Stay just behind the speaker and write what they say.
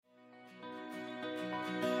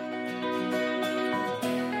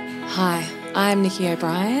Hi, I'm Nikki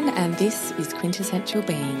O'Brien and this is Quintessential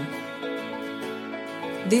Being.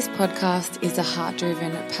 This podcast is a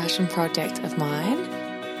heart-driven passion project of mine.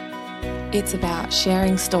 It's about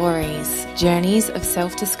sharing stories, journeys of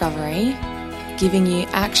self-discovery, giving you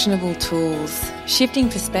actionable tools, shifting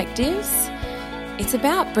perspectives. It's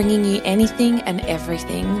about bringing you anything and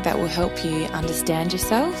everything that will help you understand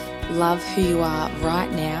yourself, love who you are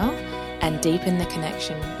right now, and deepen the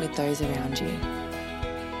connection with those around you.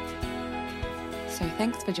 So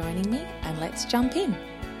thanks for joining me and let's jump in.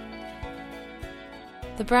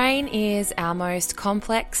 The brain is our most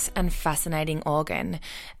complex and fascinating organ,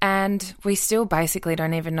 and we still basically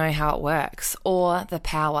don't even know how it works or the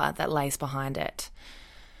power that lays behind it.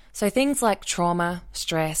 So things like trauma,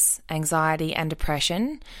 stress, anxiety and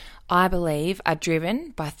depression, I believe, are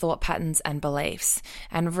driven by thought patterns and beliefs,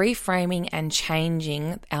 and reframing and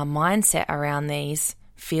changing our mindset around these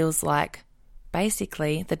feels like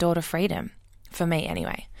basically the door to freedom. For me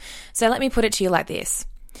anyway. So let me put it to you like this.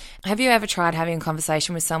 Have you ever tried having a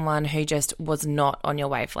conversation with someone who just was not on your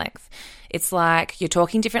wavelength? It's like you're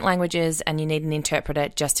talking different languages and you need an interpreter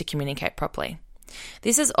just to communicate properly.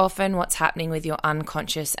 This is often what's happening with your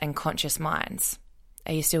unconscious and conscious minds.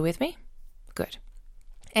 Are you still with me? Good.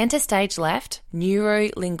 Enter stage left,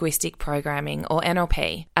 neuro-linguistic programming, or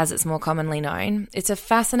NLP, as it's more commonly known. It's a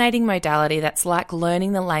fascinating modality that's like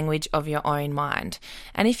learning the language of your own mind.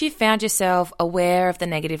 And if you found yourself aware of the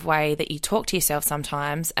negative way that you talk to yourself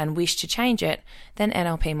sometimes and wish to change it, then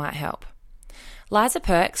NLP might help. Liza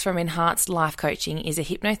Perks from Enhanced Life Coaching is a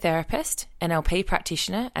hypnotherapist, NLP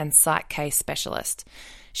practitioner, and psych case specialist.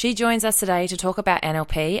 She joins us today to talk about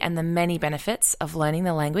NLP and the many benefits of learning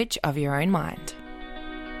the language of your own mind.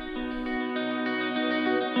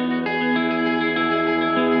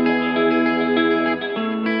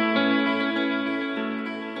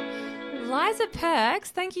 Liza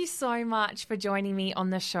Perks, thank you so much for joining me on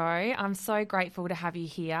the show. I'm so grateful to have you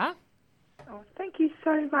here. Oh, thank you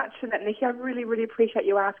so much for that, Nikki. I really, really appreciate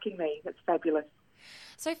you asking me. That's fabulous.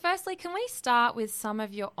 So firstly, can we start with some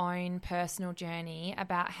of your own personal journey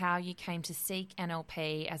about how you came to seek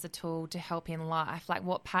NLP as a tool to help in life? Like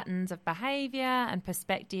what patterns of behaviour and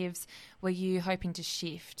perspectives were you hoping to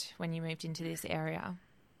shift when you moved into this area?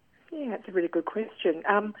 Yeah, that's a really good question.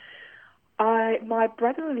 My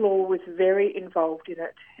brother-in-law was very involved in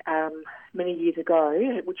it many years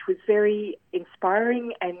ago, which was very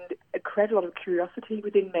inspiring and it created a lot of curiosity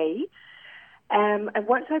within me. And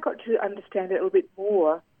once I got to understand it a little bit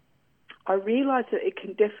more, I realised that it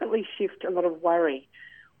can definitely shift a lot of worry.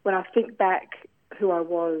 When I think back who I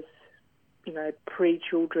was,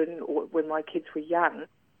 pre-children or when my kids were young,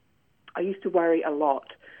 I used to worry a lot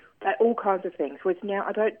about all kinds of things. Whereas now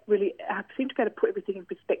I seem to be able to put everything in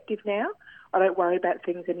perspective now. I don't worry about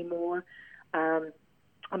things anymore.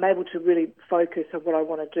 I'm able to really focus on what I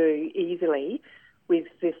want to do easily with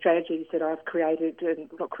the strategies that I've created,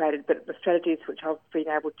 but the strategies which I've been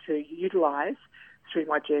able to utilise through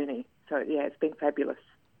my journey. So, yeah, it's been fabulous.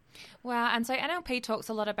 Wow, and so NLP talks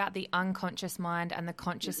a lot about the unconscious mind and the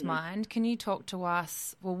conscious mind. Can you talk to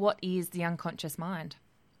us, what is the unconscious mind?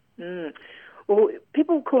 Well,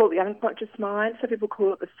 people call it the unconscious mind. Some people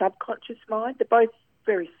call it the subconscious mind. They're both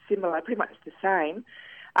very similar, pretty much the same.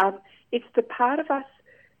 It's the part of us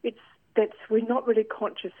that we're not really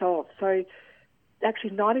conscious of. So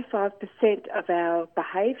actually 95% of our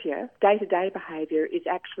behaviour, day-to-day behaviour, is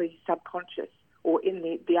actually subconscious or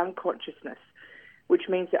in the unconsciousness, which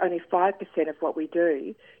means that only 5% of what we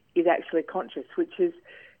do is actually conscious, which is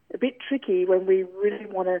a bit tricky when we really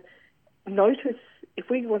want to notice. If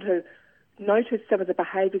we want to notice some of the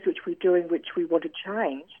behaviours which we're doing, which we want to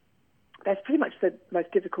change, that's pretty much the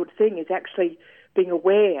most difficult thing, is actually being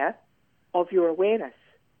aware of your awareness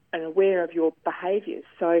and aware of your behaviours.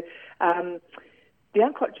 So the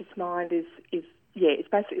unconscious mind it's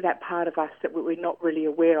basically that part of us that we're not really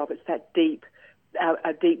aware of. It's that deep,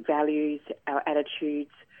 our deep values, our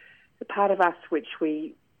attitudes, the part of us which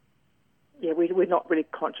we're not really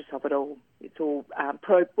conscious of at all. It's all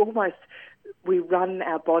almost we run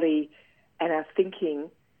our body and our thinking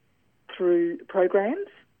through programs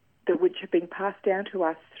which have been passed down to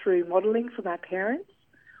us through modelling from our parents,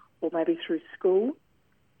 or maybe through school,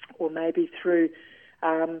 or maybe through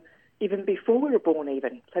even before we were born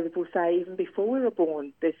even. So people say even before we were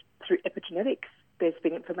born, through epigenetics, there's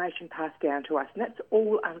been information passed down to us, and that's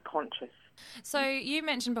all unconscious. So you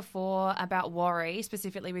mentioned before about worry,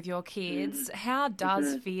 specifically with your kids. How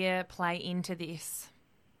does fear play into this?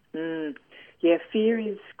 Yeah, fear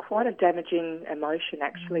is quite a damaging emotion,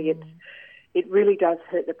 actually. It really does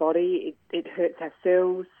hurt the body. It hurts our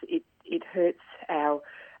cells. It hurts our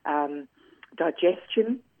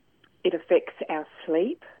digestion. It affects our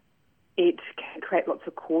sleep. It can create lots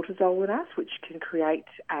of cortisol in us, which can create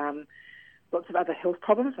lots of other health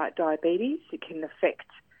problems like diabetes. It can affect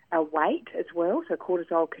our weight as well. So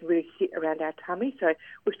cortisol can really sit around our tummy,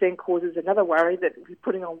 which then causes another worry that if we're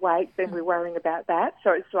putting on weight, then we're worrying about that.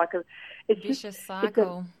 So it's like it's vicious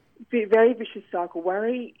cycle. It's a very vicious cycle.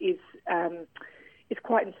 Worry is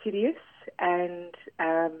quite insidious, and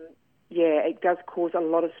it does cause a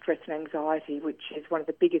lot of stress and anxiety, which is one of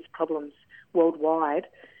the biggest problems worldwide.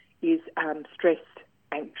 Is stressed,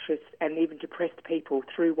 anxious, and even depressed people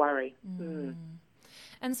through worry.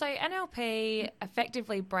 And so NLP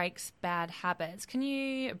effectively breaks bad habits. Can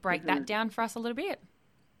you break that down for us a little bit?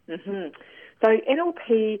 So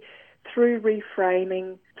NLP, through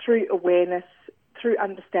reframing, through awareness, through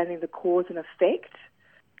understanding the cause and effect,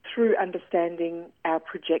 through understanding our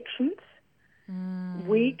projections,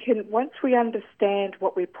 we can, once we understand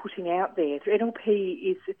what we're putting out there, so NLP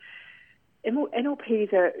is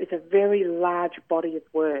a very large body of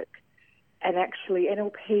work, and actually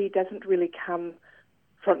NLP doesn't really come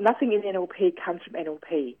from, nothing in NLP comes from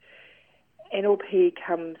NLP. NLP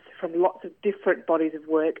comes from lots of different bodies of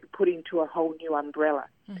work put into a whole new umbrella.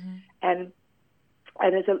 And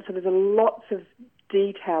there's a lots of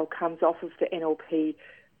detail comes off of the NLP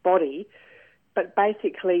body, but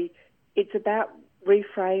basically it's about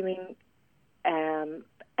reframing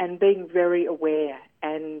and being very aware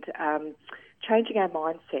and changing our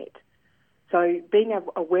mindset. So being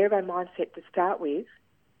aware of our mindset to start with,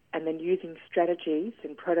 and then using strategies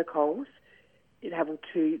and protocols in able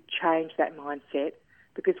to change that mindset.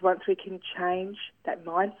 Because once we can change that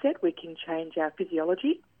mindset, we can change our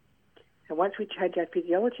physiology. And once we change our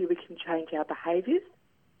physiology, we can change our behaviours.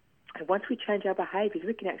 And once we change our behaviours,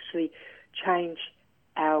 we can actually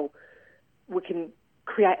we can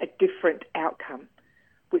create a different outcome,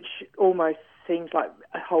 which almost seems like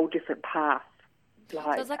a whole different path.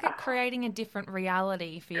 So it's like creating a different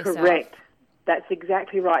reality for yourself. Correct. That's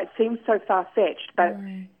exactly right. It seems so far-fetched, but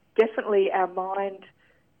definitely our mind,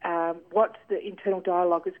 what the internal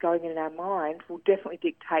dialogue is going in our mind will definitely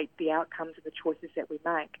dictate the outcomes of the choices that we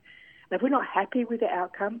make. And if we're not happy with the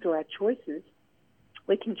outcomes or our choices,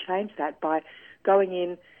 we can change that by going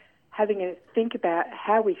in, having a think about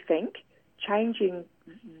how we think, changing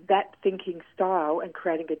that thinking style and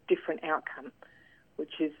creating a different outcome,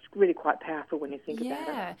 which is really quite powerful when you think about it.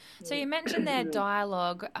 Yeah. So you mentioned their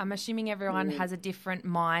dialogue. I'm assuming everyone has a different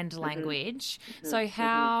mind language. So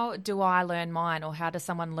how do I learn mine, or how does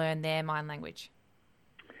someone learn their mind language?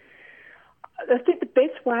 I think the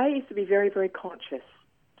best way is to be very, very conscious.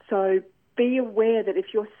 So be aware that if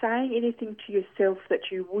you're saying anything to yourself that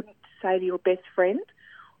you wouldn't say to your best friend,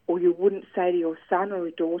 or you wouldn't say to your son or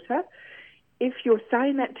your daughter, if you're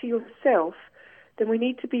saying that to yourself, then we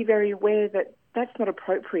need to be very aware that that's not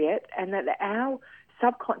appropriate, and that our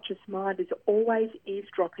subconscious mind is always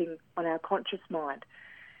eavesdropping on our conscious mind.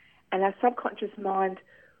 And our subconscious mind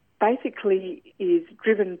basically is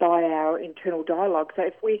driven by our internal dialogue. So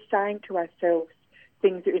if we're saying to ourselves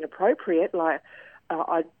things that are inappropriate, like,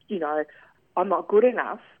 I'm not good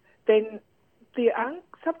enough, then the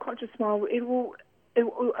subconscious mind, it will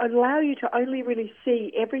allow you to only really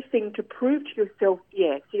see everything to prove to yourself,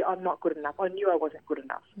 I'm not good enough. I knew I wasn't good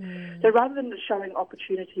enough. So rather than showing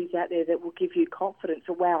opportunities out there that will give you confidence,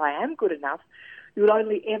 or wow, I am good enough, you'll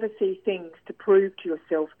only ever see things to prove to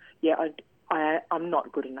yourself, I'm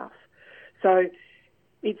not good enough. So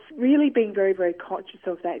it's really being very, very conscious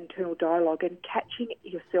of that internal dialogue and catching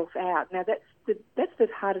yourself out. Now that's the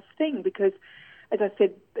hardest thing, because as I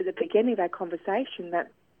said at the beginning of our conversation, that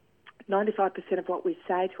 95% of what we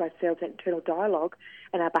say to ourselves, that internal dialogue,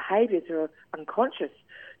 and our behaviours are unconscious.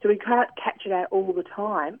 So we can't catch it out all the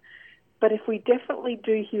time. But if we definitely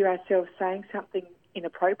do hear ourselves saying something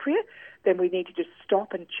inappropriate, then we need to just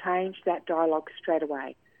stop and change that dialogue straight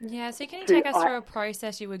away. Yeah, so can you take us through a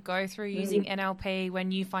process you would go through using NLP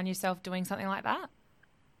when you find yourself doing something like that?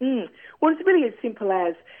 Well, it's really as simple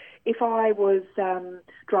as if I was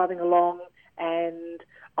driving along and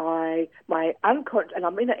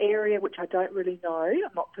I'm in an area which I don't really know,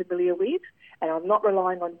 I'm not familiar with, and I'm not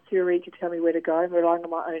relying on Siri to tell me where to go. I'm relying on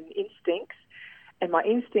my own instincts, and my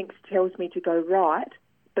instincts tells me to go right,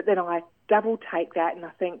 but then I double take that and I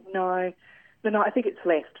think, no, I think it's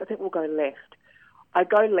left. I think we'll go left. I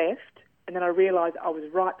go left, and then I realise I was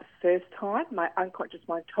right the first time. My unconscious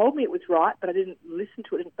mind told me it was right, but I didn't listen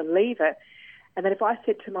to it, didn't believe it. And then if I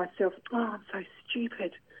said to myself, I'm so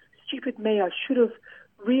stupid me, I should have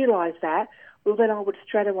realised that, well, then I would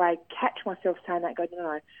straight away catch myself saying that and go,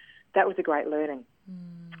 no, that was a great learning.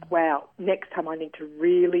 wow, next time I need to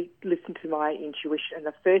really listen to my intuition. And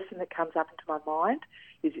the first thing that comes up into my mind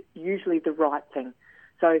is usually the right thing.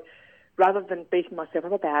 So rather than beating myself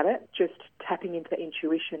up about it, just tapping into the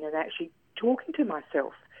intuition and actually talking to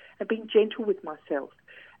myself and being gentle with myself.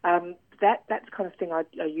 That's the kind of thing I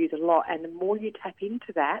use a lot. And the more you tap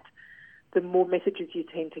into that, the more messages you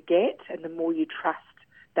tend to get and the more you trust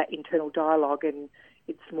that internal dialogue, and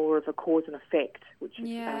it's more of a cause and effect, which is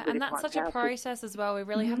really and that's quite such powerful. a process as well. We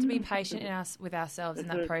really have to be patient with ourselves in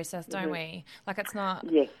that process, don't we? Like it's not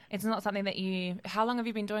something that you... How long have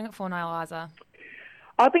you been doing it for now, Liza?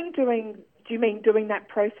 I've been doing... Do you mean doing that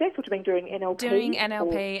process, or do you mean doing NLP? Doing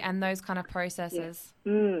NLP and those kind of processes.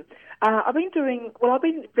 Yeah. I've been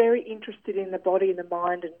very interested in the body and the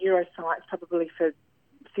mind and neuroscience probably for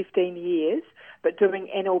 15 years, but doing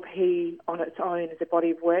NLP on its own as a body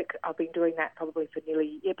of work, I've been doing that probably for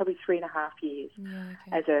probably 3.5 years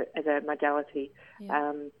as a modality.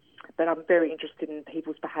 Yeah. But I'm very interested in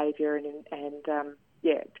people's behaviour and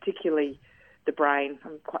particularly the brain.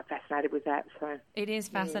 I'm quite fascinated with that. So it is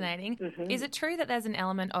fascinating. Is it true that there's an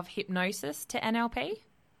element of hypnosis to NLP?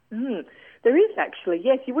 There is actually,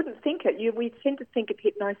 yes. You wouldn't think it. We tend to think of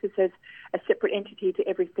hypnosis as a separate entity to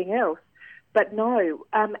everything else. But no,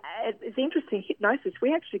 it's interesting, hypnosis.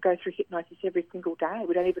 We actually go through hypnosis every single day.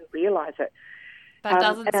 We don't even realise it. That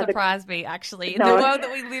doesn't surprise me, actually. In the world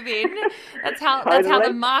that we live in, that's how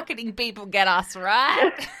the marketing people get us,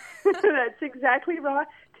 right? That's exactly right.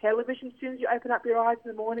 Television, as soon as you open up your eyes in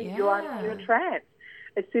the morning, you're in a trance.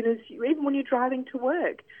 As soon as even when you're driving to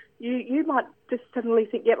work, you might just suddenly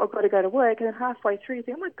think, yep, I've got to go to work, and then halfway through you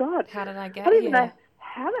think, oh my God, how did I get here? I don't even here? know,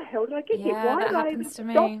 how the hell did I get here? Why that did happens I even to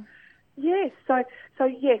me. stop? Yes, so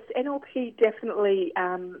yes, NLP definitely,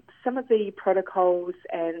 some of the protocols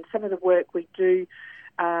and some of the work we do,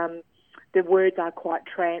 the words are quite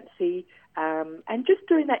trancy, and just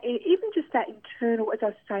doing that, even just that internal, as I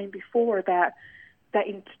was saying before about that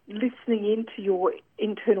listening into your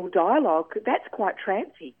internal dialogue, that's quite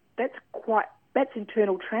trancy. That's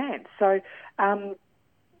internal trance. So,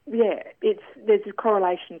 there's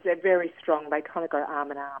correlations. They're very strong. They kind of go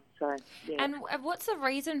arm in arm. So, yeah. And what's the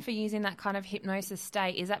reason for using that kind of hypnosis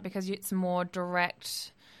state? Is that because it's more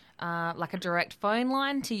direct, like a direct phone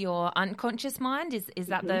line to your unconscious mind? Is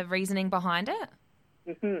that the reasoning behind it?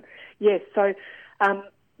 Yes. So,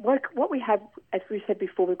 what we have, as we said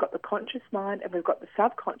before, we've got the conscious mind and we've got the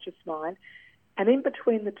subconscious mind, and in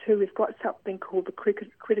between the two, we've got something called the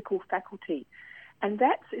critical faculty. And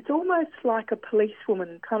it's almost like a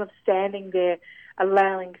policewoman kind of standing there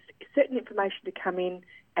allowing certain information to come in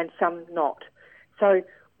and some not. So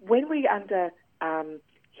when we're under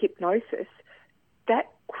hypnosis,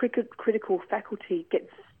 that critical faculty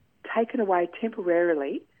gets taken away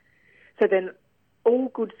temporarily. So then all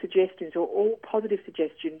good suggestions or all positive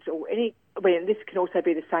suggestions and this can also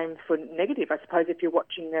be the same for negative. I suppose if you're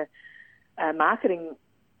watching a marketing,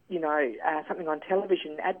 something on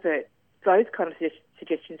television, advert, those kind of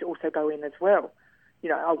suggestions also go in as well.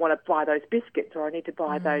 I want to buy those biscuits, or I need to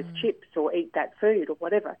buy those chips, or eat that food, or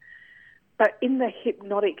whatever. But in a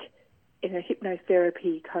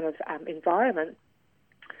hypnotherapy kind of environment,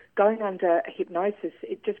 going under a hypnosis,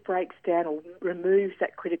 it just breaks down or removes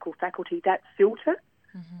that critical faculty, that filter,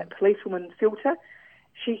 that policewoman filter.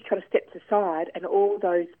 She kind of steps aside, and all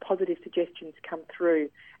those positive suggestions come through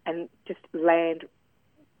and just land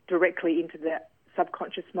directly into the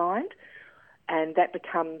subconscious mind, and that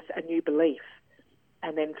becomes a new belief.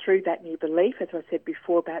 And then through that new belief, as I said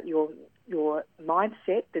before about your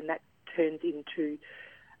mindset, then that turns into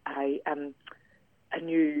a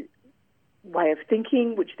new way of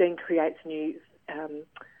thinking, which then creates new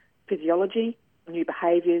physiology, new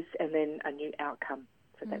behaviours, and then a new outcome.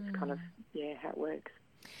 So that's kind of how it works.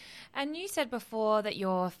 And you said before that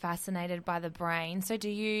you're fascinated by the brain. So do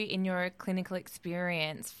you, in your clinical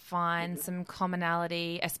experience, find some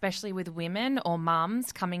commonality, especially with women or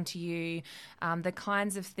mums coming to you, the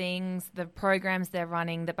kinds of things, the programs they're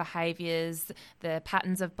running, the behaviours, the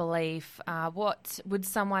patterns of belief? What would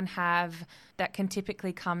someone have that can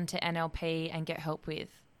typically come to NLP and get help with?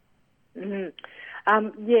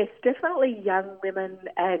 Yes, definitely young women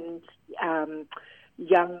and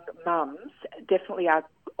young mums definitely are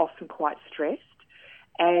often quite stressed,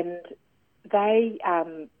 and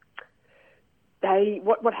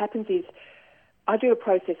what happens is I do a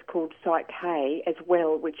process called Psych-K as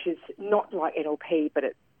well, which is not like NLP, but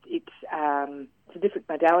it's a different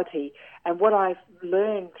modality. And what I've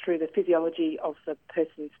learned through the physiology of the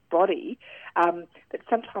person's body, that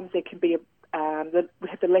sometimes there can be we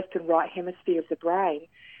have the left and right hemisphere of the brain,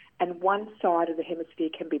 and one side of the hemisphere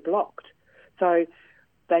can be blocked. So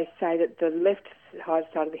they say that the left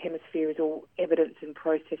side of the hemisphere is all evidence and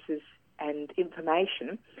processes and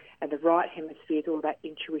information, and the right hemisphere is all about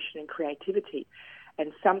intuition and creativity.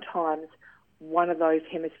 And sometimes one of those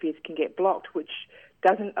hemispheres can get blocked, which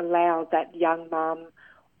doesn't allow that young mum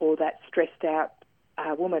or that stressed out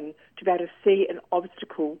woman to be able to see an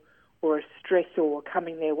obstacle or a stressor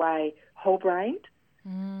coming their way whole-brained.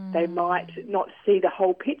 They might not see the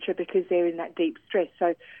whole picture because they're in that deep stress.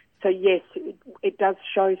 So yes, it does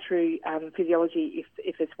show through physiology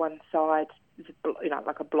if it's one side,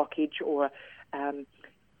 like a blockage or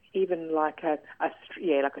even like a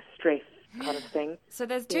stress kind of thing. So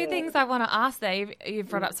there's two things I want to ask there. You've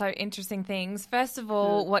brought up so interesting things. First of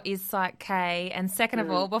all, what is Psych K? And second of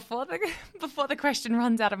all, before the question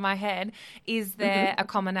runs out of my head, is there a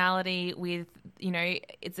commonality with,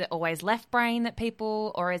 is it always left brain that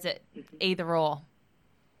people, or is it either or?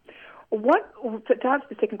 To answer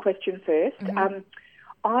the second question first,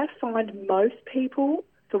 I find most people,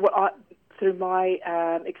 through my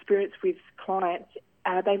experience with clients,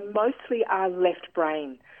 they mostly are left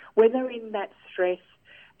brain. When they're in that stress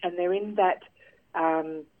and they're in that,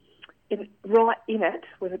 right in it,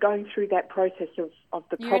 when they're going through that process of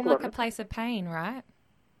the You're problem. You're in like a place of pain, right?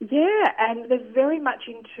 Yeah, and they're very much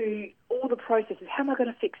into all the processes. How am I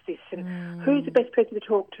going to fix this? And who's the best person to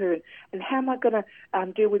talk to? And how am I going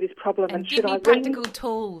to deal with this problem? And give me practical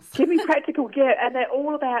tools. Give me practical, yeah. And they're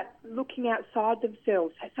all about looking outside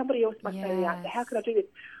themselves. Somebody else must know the answer. How can I do this?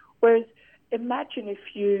 Whereas imagine if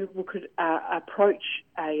you could approach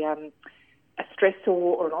a stressor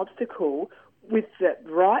or an obstacle with the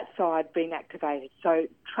right side being activated. So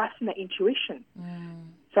trusting that intuition.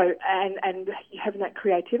 So and having that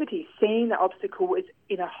creativity, seeing the obstacle is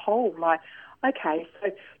in a whole. Like, okay,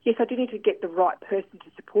 so yes, I do need to get the right person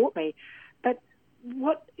to support me, but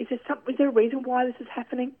what is there a reason why this is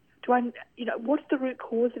happening? What's the root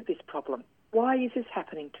cause of this problem? Why is this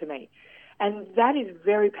happening to me? And that is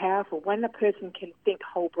very powerful. When a person can think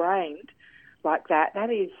whole-brained like that, that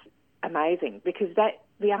is amazing, because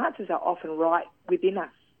the answers are often right within us,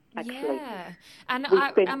 actually. Yeah. And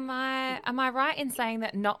am I right in saying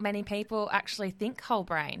that not many people actually think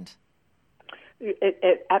whole-brained?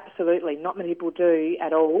 Absolutely. Not many people do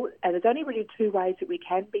at all. And there's only really two ways that we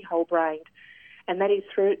can be whole-brained, and that is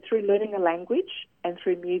through learning a language and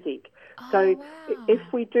through music. So if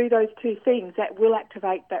we do those two things, that will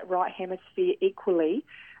activate that right hemisphere equally.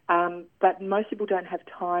 But most people don't have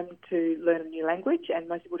time to learn a new language, and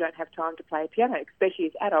most people don't have time to play a piano, especially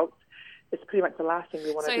as adults. It's pretty much the last thing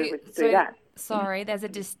we want to do is do that. Sorry, there's a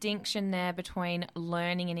distinction there between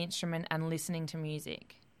learning an instrument and listening to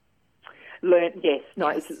music. Yes.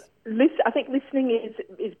 I think listening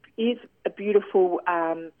is a beautiful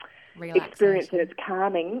experience, and it's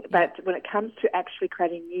calming, but when it comes to actually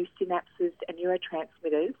creating new synapses and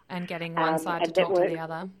neurotransmitters and getting one side to talk to the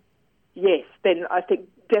other, yes, then I think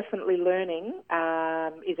definitely learning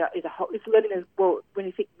is a whole. It's learning as well. When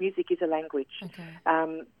you think music is a language,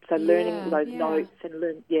 so learning those notes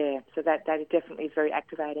and so that definitely is very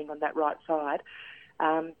activating on that right side.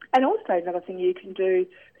 And also another thing you can do,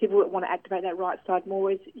 people that want to activate that right side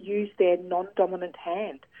more, is use their non-dominant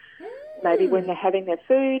hand. Maybe when they're having their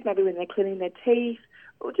food, maybe when they're cleaning their teeth,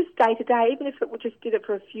 or just day to day, even if it just did it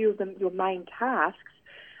for a few of them, your main tasks,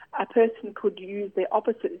 a person could use their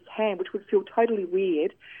opposite hand, which would feel totally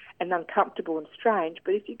weird and uncomfortable and strange.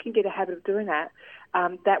 But if you can get a habit of doing that,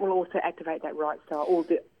 that will also activate that right side, or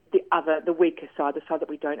the weaker side, the side that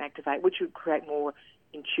we don't activate, which would create more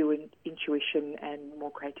intuition and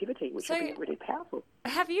more creativity, which would be really powerful.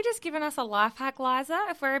 Have you just given us a life hack, Liza?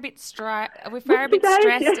 If we're a bit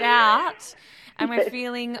stressed out and we're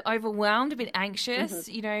feeling overwhelmed, a bit anxious,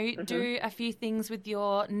 do a few things with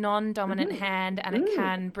your non-dominant hand, and it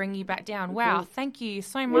can bring you back down. Wow, thank you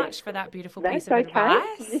so much for that beautiful piece of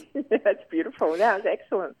advice. That's beautiful. That was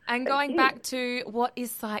excellent. And going back to, what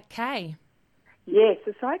is Psych K? Yes,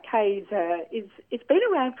 the Psych K it's been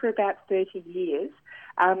around for about 30 years.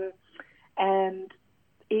 And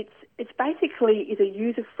it's basically a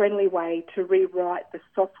user-friendly way to rewrite the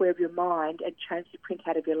software of your mind and change the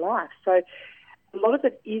printout of your life. So a lot of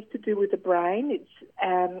it is to do with the brain. It's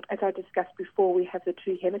as I discussed before, we have the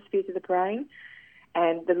two hemispheres of the brain,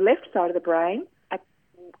 and the left side of the brain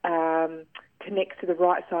connects to the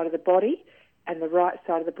right side of the body, and the right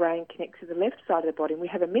side of the brain connects to the left side of the body, and we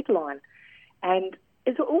have a midline. And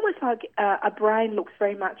it's almost like a brain looks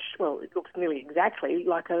very much, it looks nearly exactly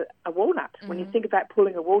like a walnut. When you think about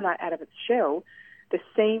pulling a walnut out of its shell, the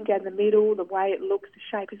seam down the middle, the way it looks, the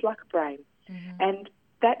shape is like a brain. And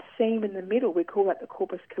that seam in the middle, we call that the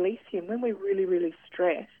corpus callosum. When we're really, really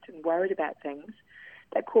stressed and worried about things,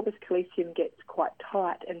 that corpus callosum gets quite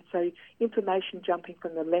tight, and so information jumping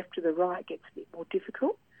from the left to the right gets a bit more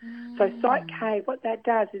difficult. So Psych K, what that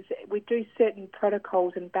does is we do certain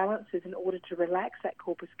protocols and balances in order to relax that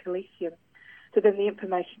corpus callosum, so then the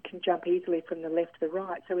information can jump easily from the left to the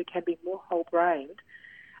right, so we can be more whole-brained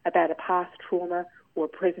about a past trauma or a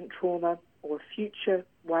present trauma or a future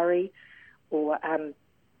worry or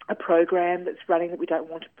a program that's running that we don't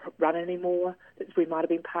want to run anymore, that we might have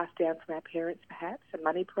been passed down from our parents perhaps, a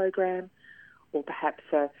money program or perhaps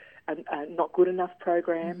a not good enough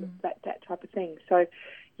program, that type of thing. So,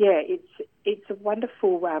 yeah, it's a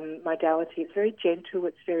wonderful modality. It's very gentle,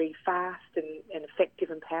 it's very fast and effective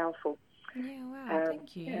and powerful. Yeah, wow,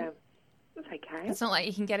 thank you. Yeah, it's okay. It's not like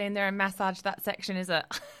you can get in there and massage that section, is it?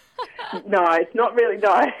 No, it's not really.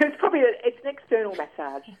 No, it's probably it's an external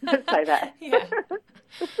massage. Let's say that. Yeah.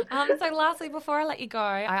 So lastly, before I let you go,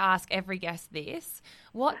 I ask every guest this.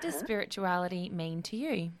 What does spirituality mean to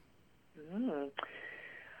you?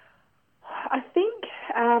 I think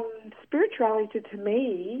spirituality to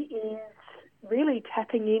me is really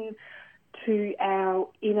tapping into our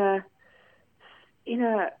inner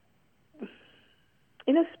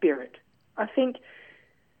spirit. I think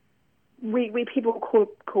we people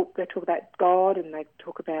they talk about God and they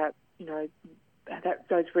talk about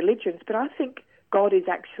those religions, but I think God is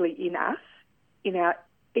actually in us, in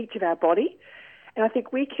each of our body, and I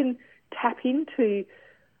think we can tap into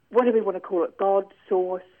whatever we want to call it, God,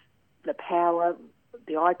 source, the power,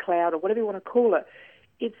 the iCloud, or whatever you want to call it.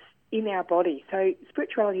 It's in our body. So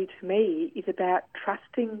spirituality to me is about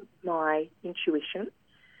trusting my intuition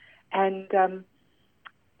and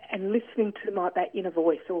listening to that inner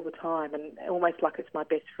voice all the time, and almost like it's my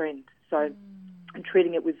best friend. So, and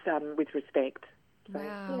treating it with respect. So,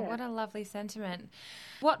 wow, what a lovely sentiment.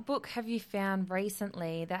 What book have you found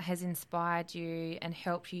recently that has inspired you and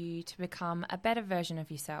helped you to become a better version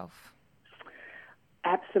of yourself?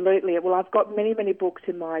 Absolutely. Well, I've got many, many books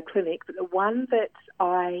in my clinic, but the one that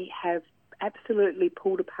I have absolutely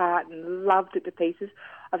pulled apart and loved it to pieces,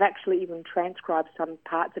 I've actually even transcribed some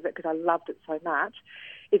parts of it because I loved it so much,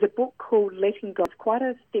 is a book called Letting Go. It's quite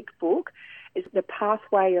a thick book. It's The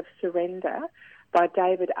Pathway of Surrender by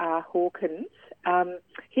David R. Hawkins.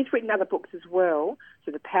 He's written other books as well,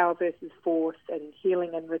 so The Power versus Force and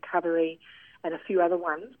Healing and Recovery and a few other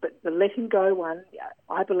ones, but the Letting Go one,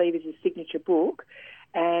 I believe, is his signature book,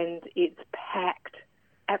 and it's packed,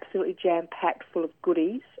 absolutely jam-packed full of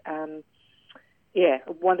goodies.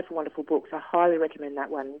 A wonderful, wonderful book. So I highly recommend that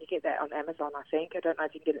one. You get that on Amazon, I think. I don't know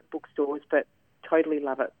if you can get it in bookstores, but totally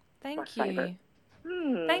love it. Thank you.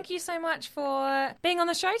 Thank you so much for being on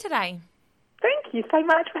the show today. Thank you so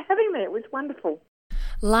much for having me. It was wonderful.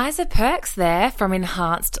 Liza Perks there from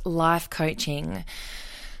Enhanced Life Coaching.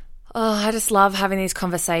 Oh, I just love having these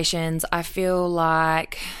conversations. I feel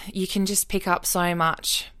like you can just pick up so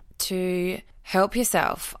much to help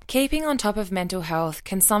yourself. Keeping on top of mental health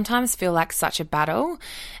can sometimes feel like such a battle,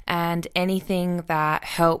 and anything that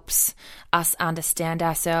helps us understand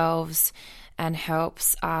ourselves and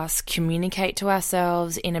helps us communicate to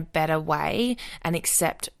ourselves in a better way and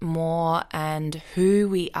accept more and who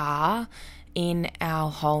we are in our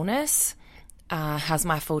wholeness has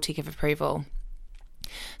my full tick of approval.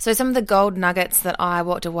 So some of the gold nuggets that I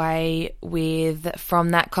walked away with from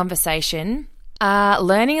that conversation are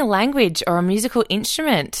learning a language or a musical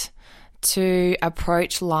instrument to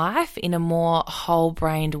approach life in a more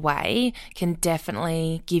whole-brained way can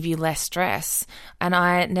definitely give you less stress. And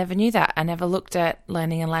I never knew that. I never looked at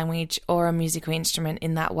learning a language or a musical instrument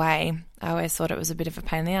in that way. I always thought it was a bit of a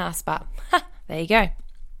pain in the ass, but there you go.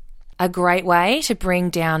 A great way to bring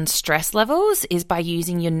down stress levels is by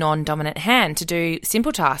using your non-dominant hand to do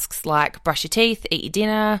simple tasks like brush your teeth, eat your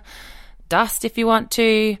dinner, dust if you want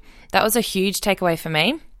to. That was a huge takeaway for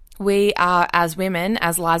me. We are, as women,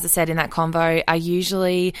 as Liza said in that convo, are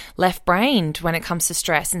usually left-brained when it comes to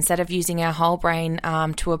stress instead of using our whole brain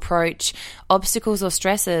to approach obstacles or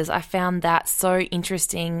stresses. I found that so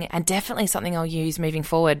interesting and definitely something I'll use moving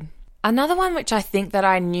forward. Another one which I think that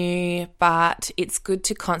I knew, but it's good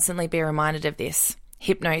to constantly be reminded of this,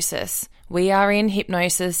 hypnosis. We are in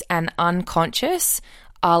hypnosis and unconscious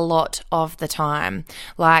a lot of the time,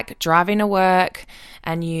 like driving to work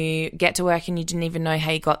and you get to work and you didn't even know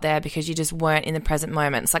how you got there because you just weren't in the present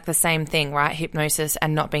moment. It's like the same thing, right? Hypnosis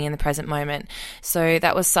and not being in the present moment. So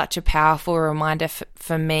that was such a powerful reminder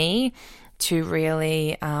for me to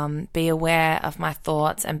really be aware of my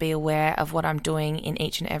thoughts and be aware of what I'm doing in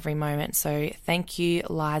each and every moment. So thank you,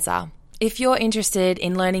 Liza. If you're interested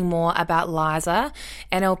in learning more about Liza,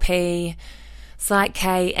 NLP, It's like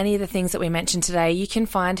Kay, any of the things that we mentioned today, you can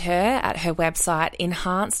find her at her website,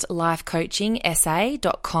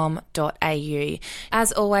 enhancedlifecoachingsa.com.au.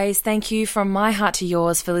 As always, thank you from my heart to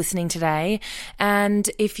yours for listening today. And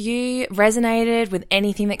if you resonated with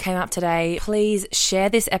anything that came up today, please share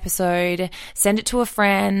this episode, send it to a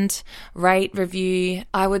friend, rate, review.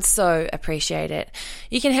 I would so appreciate it.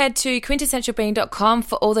 You can head to quintessentialbeing.com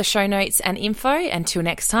for all the show notes and info. Until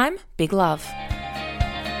next time, big love.